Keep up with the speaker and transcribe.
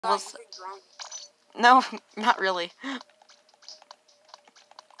Was no, not really. Oh,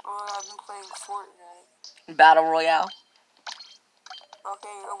 I've been playing Fortnite. Battle Royale.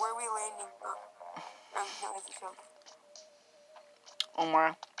 Okay, where are we landing? No, it's a joke.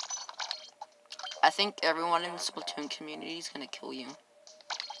 Omar, I think everyone in the Splatoon community is gonna kill you.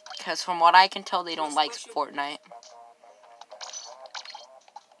 Because from what I can tell, they don't like Fortnite.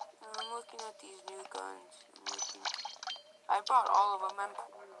 I'm looking at these new guns. I bought all of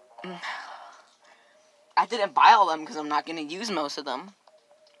them. I didn't buy all of them because I'm not gonna use most of them.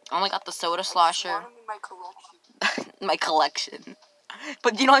 I only got the soda slosher. I want them in my collection. My collection.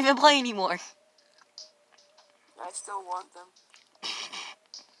 But you don't even play anymore. I still want them.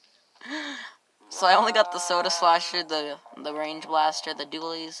 So I only got the soda slasher, the range blaster, the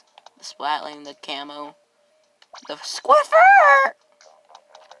dualies, the splatling, the camo, the squiffer.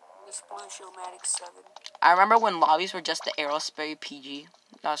 The Splushiomatic 7. I remember when lobbies were just the Aerospray PG.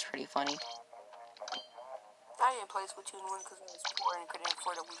 That was pretty funny. I didn't play Splatoon 1 because I was poor and couldn't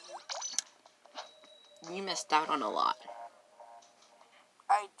afford a Wii U. You missed out on a lot.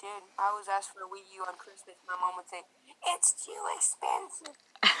 I did. I was asked for a Wii U on Christmas. My mom would say, "It's too expensive."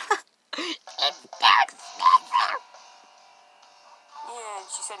 Yeah, and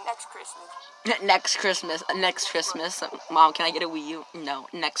she said, "Next Christmas." Next Christmas. Next Christmas. Mom, can I get a Wii U? No.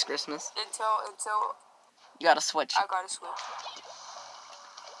 Next Christmas. Until you gotta switch. I gotta switch.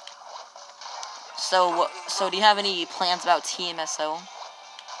 So do you have any plans about TMSO?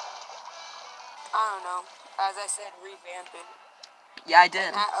 I don't know. As I said, revamp it. Yeah, I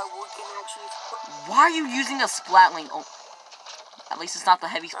did. We can actually... Why are you using a splatling? Oh, at least it's not the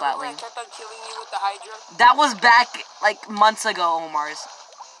heavy splatling. I kept on killing you with the Hydra? That was back, like, months ago, Omar's.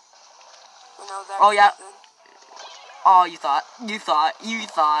 You know, that oh, yeah. Good. Oh, you thought.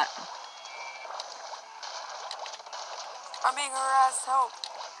 I'm being harassed. Help.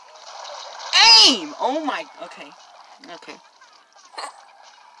 Aim! Oh, my... Okay.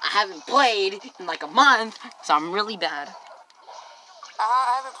 I haven't played in, like, a month, so I'm really bad. I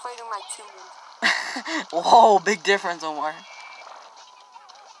haven't played in, like, 2 months. Whoa, big difference, Omar.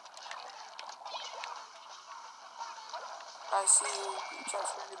 I see you. You're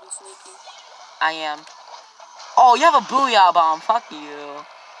trying to be sneaky. I am. Oh, you have a booyah bomb. Fuck you.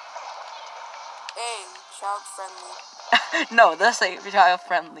 Hey, child friendly. No, this ain't child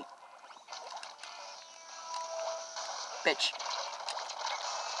friendly. Bitch.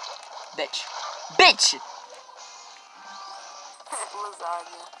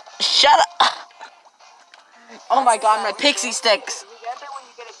 Lasagna. Shut up. Oh my god, my pixie sticks. Revamp it when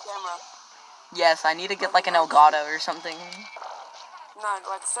you get a camera. Yes, I need to get like an Elgato or something. No,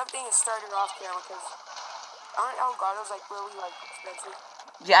 like something to start it off camera, because aren't Elgatos like really like expensive?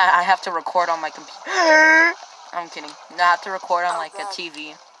 Yeah, I have to record on my computer. I'm kidding. No, I have to record on like a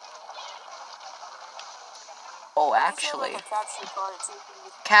TV. Oh, actually. Like a capture card.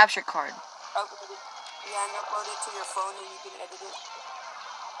 Capture card. Upload it. Yeah, and upload it to your phone and you can edit it.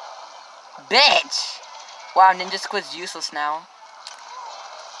 Bitch! Wow, Ninja Squid's useless now.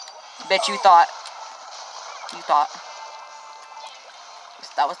 Bitch, you thought.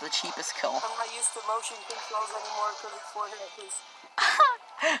 That was the cheapest kill. I'm not used to motion controls anymore because it's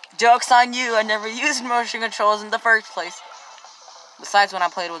Fortnite. Joke's on you, I never used motion controls in the first place. Besides when I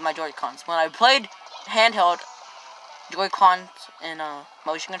played with my Joy-Cons. When I played handheld Joy-Cons and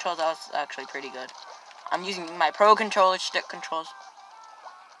motion controls, that was actually pretty good. I'm using my Pro controller, stick controls.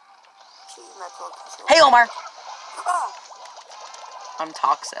 Hey, Omar! Oh. I'm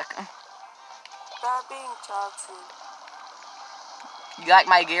toxic. Stop being toxic. You like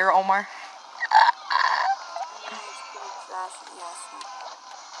my gear, Omar?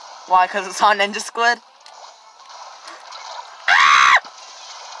 Why? Because it's on Ninja Squid?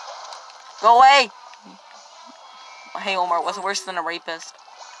 Go away! Hey, Omar, what's worse than a rapist?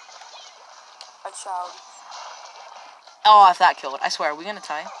 A child. Oh, if that killed. I swear, are we gonna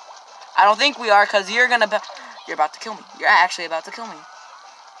tie? I don't think we are, because you're about to kill me. You're actually about to kill me.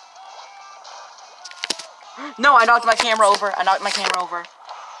 No, I knocked my camera over.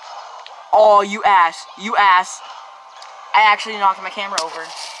 Oh, you ass. I actually knocked my camera over.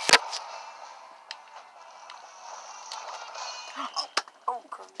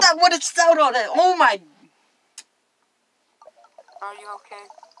 That would have sound on it. Oh my. Are you okay?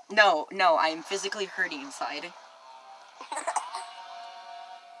 No, I'm physically hurting inside.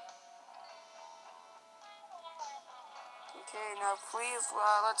 Okay, now please,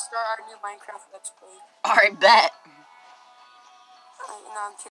 let's start our new Minecraft Let's Play. Alright, bet. No, I'm kidding.